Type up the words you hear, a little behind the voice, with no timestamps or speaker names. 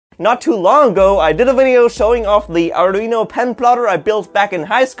not too long ago, I did a video showing off the Arduino pen plotter I built back in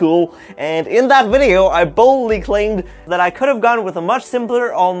high school, and in that video I boldly claimed that I could have gone with a much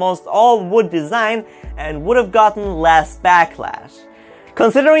simpler, almost all wood design and would have gotten less backlash.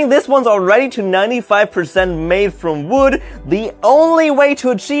 Considering this one's already to 95% made from wood, the only way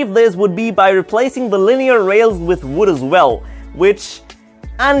to achieve this would be by replacing the linear rails with wood as well, which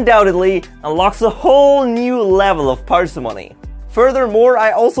undoubtedly unlocks a whole new level of parsimony. Furthermore,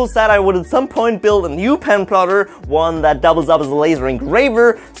 I also said I would at some point build a new pen plotter, one that doubles up as a laser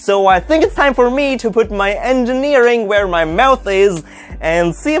engraver, so I think it's time for me to put my engineering where my mouth is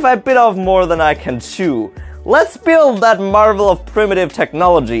and see if I bit off more than I can chew. Let's build that marvel of primitive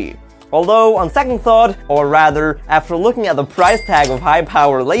technology. Although, on second thought, or rather, after looking at the price tag of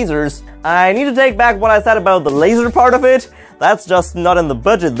high-power lasers, I need to take back what I said about the laser part of it. That's just not in the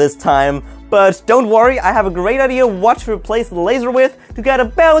budget this time. But don't worry, I have a great idea what to replace the laser with to get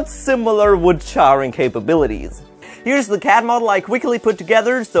about similar wood charring capabilities. Here's the CAD model I quickly put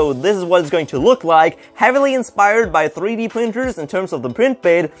together, so this is what it's going to look like, heavily inspired by 3D printers in terms of the print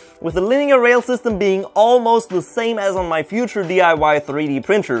bed, with the linear rail system being almost the same as on my future DIY 3D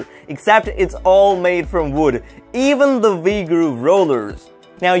printer, except it's all made from wood, even the Vgroove rollers.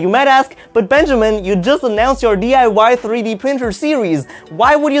 Now you might ask, but Benjamin, you just announced your DIY 3D printer series,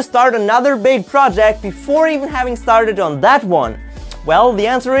 why would you start another big project before even having started on that one? Well, the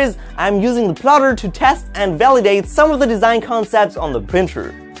answer is, I'm using the plotter to test and validate some of the design concepts on the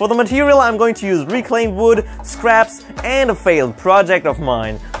printer. For the material, I'm going to use reclaimed wood, scraps, and a failed project of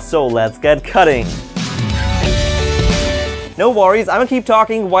mine. So let's get cutting. No worries, I'm gonna keep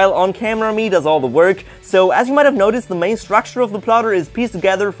talking while on camera me does all the work. So as you might have noticed, the main structure of the plotter is pieced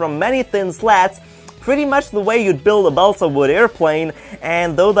together from many thin slats, pretty much the way you'd build a balsa wood airplane,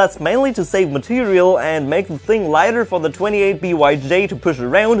 and though that's mainly to save material and make the thing lighter for the 28BYJ to push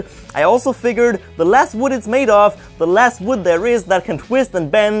around, I also figured the less wood it's made of, the less wood there is that can twist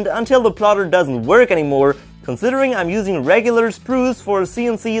and bend until the plotter doesn't work anymore, considering I'm using regular spruce for a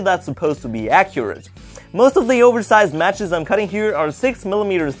CNC that's supposed to be accurate. Most of the oversized matches I'm cutting here are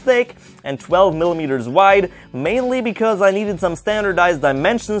 6mm thick and 12mm wide, mainly because I needed some standardized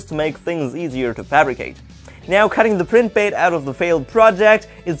dimensions to make things easier to fabricate. Now, cutting the print bait out of the failed project,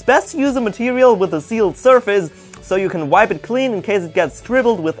 it's best to use a material with a sealed surface so you can wipe it clean in case it gets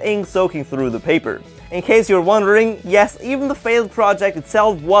scribbled with ink soaking through the paper. In case you're wondering, yes, even the failed project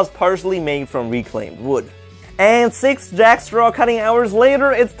itself was partially made from reclaimed wood. And 6 jackstraw cutting hours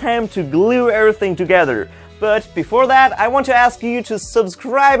later, it's time to glue everything together. But before that, I want to ask you to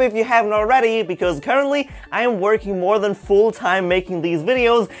subscribe if you haven't already, because currently I am working more than full-time making these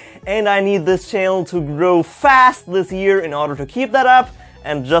videos, and I need this channel to grow fast this year in order to keep that up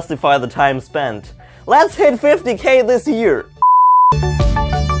and justify the time spent. Let's hit 50K this year!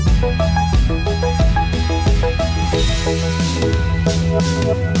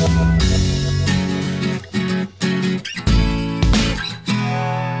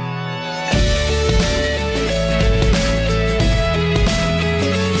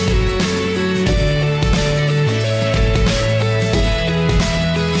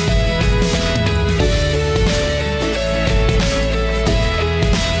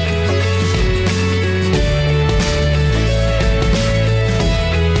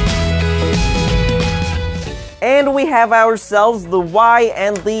 And we have ourselves the Y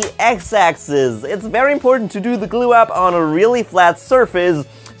and the X axis. It's very important to do the glue up on a really flat surface,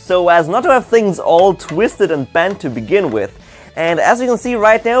 so as not to have things all twisted and bent to begin with. And as you can see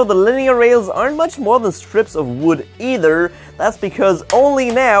right now, the linear rails aren't much more than strips of wood either. That's because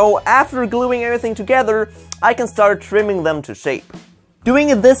only now, after gluing everything together, I can start trimming them to shape. Doing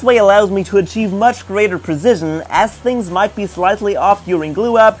it this way allows me to achieve much greater precision, as things might be slightly off during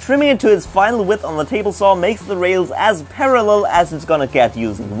glue up. Trimming it to its final width on the table saw makes the rails as parallel as it's gonna get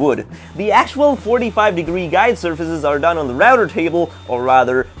using wood. The actual 45-degree guide surfaces are done on the router table, or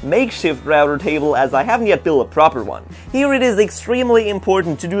rather, makeshift router table, as I haven't yet built a proper one. Here it is extremely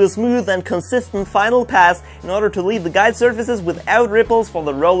important to do a smooth and consistent final pass in order to leave the guide surfaces without ripples for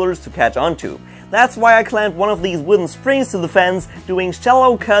the rollers to catch onto. That's why I clamped one of these wooden springs to the fence, doing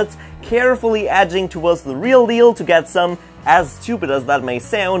shallow cuts, carefully edging towards the real deal to get some, as stupid as that may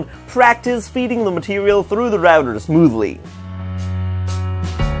sound, practice feeding the material through the router smoothly.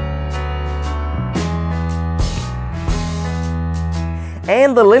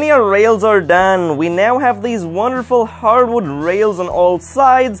 And the linear rails are done. We now have these wonderful hardwood rails on all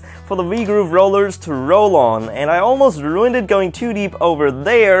sides for the Vgroove rollers to roll on, and I almost ruined it going too deep over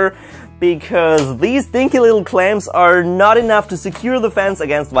there. because these dinky little clamps are not enough to secure the fence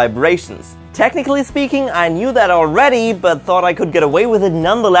against vibrations. Technically speaking, I knew that already, but thought I could get away with it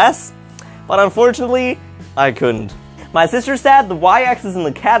nonetheless. But unfortunately, I couldn't. My sister said the y-axis in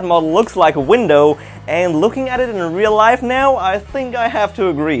the CAD model looks like a window, and looking at it in real life now, I think I have to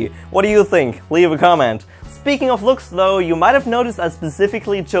agree. What do you think? Leave a comment. Speaking of looks though, you might have noticed I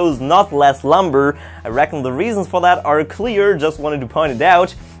specifically chose not less lumber. I reckon the reasons for that are clear, just wanted to point it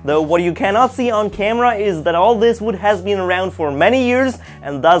out. Though what you cannot see on camera is that all this wood has been around for many years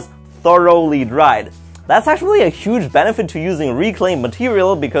and thus thoroughly dried. That's actually a huge benefit to using reclaimed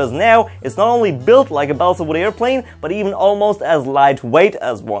material, because now it's not only built like a balsa wood airplane, but even almost as lightweight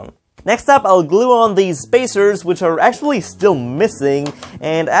as one. Next up, I'll glue on these spacers, which are actually still missing,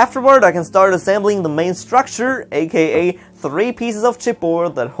 and afterward I can start assembling the main structure, aka 3 pieces of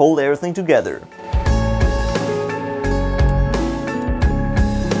chipboard that hold everything together.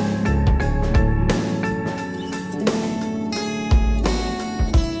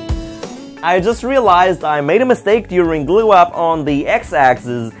 I just realized I made a mistake during glue up on the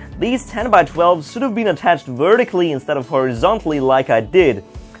x-axis. These 10x12s should have been attached vertically instead of horizontally like I did.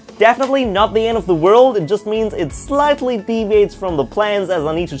 Definitely not the end of the world, it just means it slightly deviates from the plans as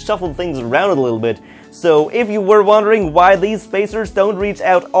I need to shuffle things around a little bit. So if you were wondering why these spacers don't reach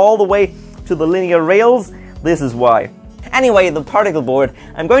out all the way to the linear rails, this is why. Anyway, the particle board.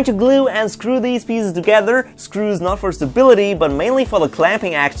 I'm going to glue and screw these pieces together, screws not for stability, but mainly for the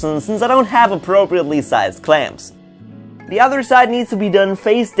clamping action, since I don't have appropriately sized clamps. The other side needs to be done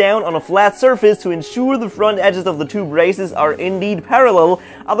face down on a flat surface to ensure the front edges of the two braces are indeed parallel,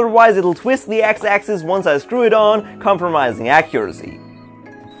 otherwise it'll twist the x-axis once I screw it on, compromising accuracy.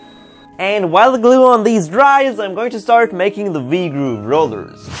 And while the glue on these dries, I'm going to start making the V-Groove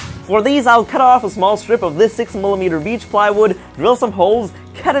rollers. For these, I'll cut off a small strip of this 6mm beech plywood, drill some holes,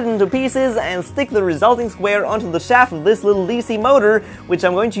 cut it into pieces, and stick the resulting square onto the shaft of this little DC motor, which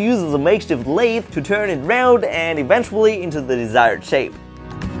I'm going to use as a makeshift lathe to turn it round and eventually into the desired shape.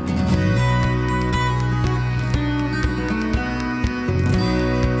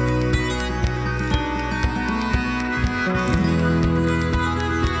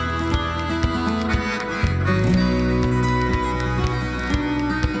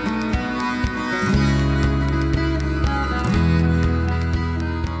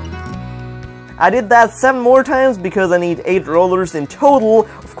 I did that 7 more times because I need 8 rollers in total.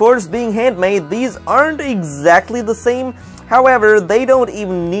 Of course, being handmade, these aren't exactly the same. However, they don't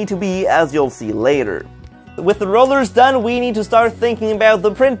even need to be, as you'll see later. With the rollers done, we need to start thinking about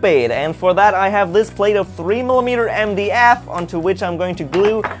the print bait, and for that I have this plate of 3mm MDF onto which I'm going to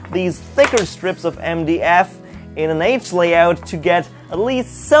glue these thicker strips of MDF in an H layout to get at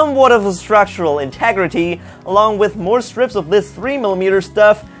least somewhat of a structural integrity, along with more strips of this 3mm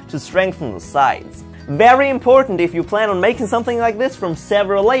stuff to strengthen the sides. Very important if you plan on making something like this from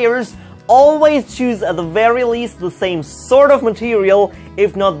several layers, always choose at the very least the same sort of material,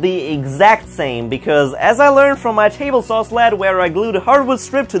 if not the exact same, because as I learned from my table saw sled where I glued a hardwood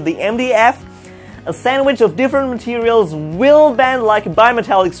strip to the MDF, a sandwich of different materials will bend like a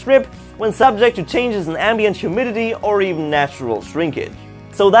bimetallic strip when subject to changes in ambient humidity or even natural shrinkage.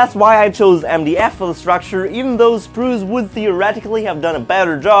 So that's why I chose MDF for the structure, even though spruce would theoretically have done a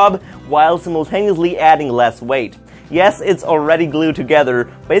better job, while simultaneously adding less weight. Yes, it's already glued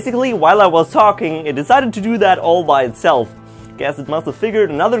together. Basically, while I was talking, it decided to do that all by itself. Guess it must have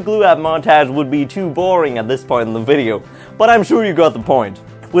figured another glue up montage would be too boring at this point in the video. But I'm sure you got the point.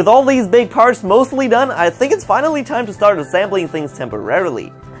 With all these big parts mostly done, I think it's finally time to start assembling things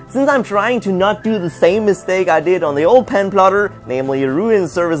temporarily. Since I'm trying to not do the same mistake I did on the old pen plotter, namely ruin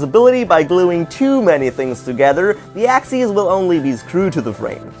serviceability by gluing too many things together, the axes will only be screwed to the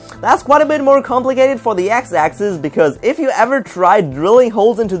frame. That's quite a bit more complicated for the x-axis, because if you ever tried drilling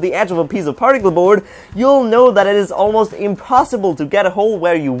holes into the edge of a piece of particle board, you'll know that it is almost impossible to get a hole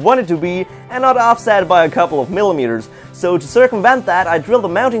where you want it to be and not offset by a couple of millimeters. So to circumvent that, I drill the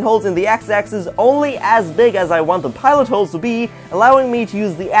mounting holes in the x-axis only as big as I want the pilot holes to be, allowing me to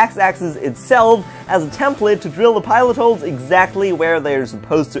use the x-axis itself as a template to drill the pilot holes exactly where they're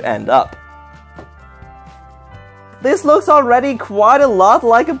supposed to end up. This looks already quite a lot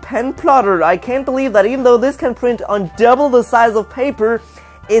like a pen plotter. I can't believe that even though this can print on double the size of paper,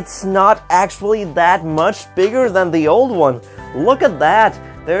 it's not actually that much bigger than the old one. Look at that!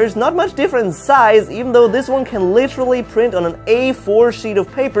 There's not much difference in size, even though this one can literally print on an A4 sheet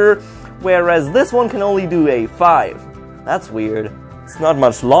of paper, whereas this one can only do A5. That's weird. It's not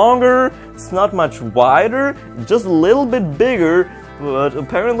much longer, it's not much wider, just a little bit bigger, but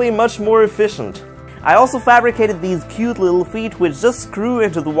apparently much more efficient. I also fabricated these cute little feet which just screw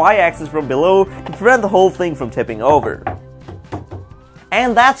into the y-axis from below to prevent the whole thing from tipping over.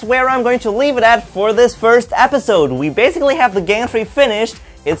 And that's where I'm going to leave it at for this first episode. We basically have the gantry finished.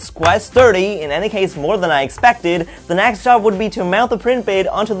 It's quite sturdy, in any case more than I expected. The next job would be to mount the print bed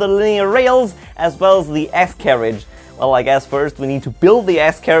onto the linear rails as well as the X-carriage. Well, I guess first we need to build the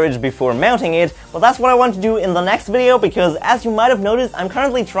X-carriage before mounting it, but that's what I want to do in the next video because as you might have noticed, I'm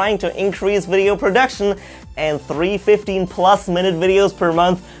currently trying to increase video production and 3 15+ minute videos per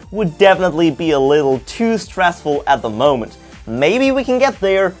month would definitely be a little too stressful at the moment. Maybe we can get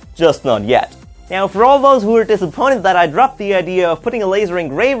there, just not yet. Now, for all those who are disappointed that I dropped the idea of putting a laser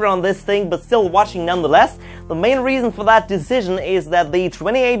engraver on this thing but still watching nonetheless, the main reason for that decision is that the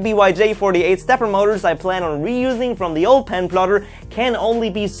 28BYJ-48 stepper motors I plan on reusing from the old pen plotter can only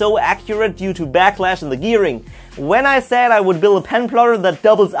be so accurate due to backlash in the gearing. When I said I would build a pen plotter that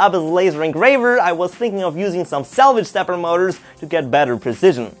doubles up as a laser engraver, I was thinking of using some salvage stepper motors to get better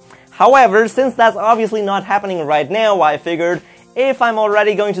precision. However, since that's obviously not happening right now, I figured if I'm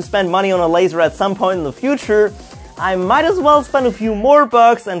already going to spend money on a laser at some point in the future, I might as well spend a few more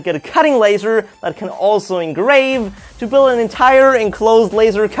bucks and get a cutting laser that can also engrave to build an entire enclosed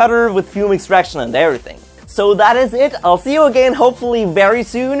laser cutter with fume extraction and everything. So that is it. I'll see you again hopefully very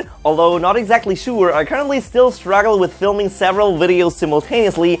soon, although not exactly sure. I currently still struggle with filming several videos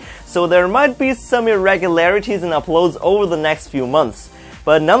simultaneously, so there might be some irregularities in uploads over the next few months.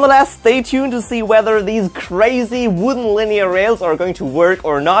 But nonetheless, stay tuned to see whether these crazy wooden linear rails are going to work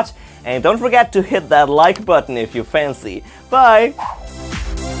or not. And don't forget to hit that like button if you fancy. Bye!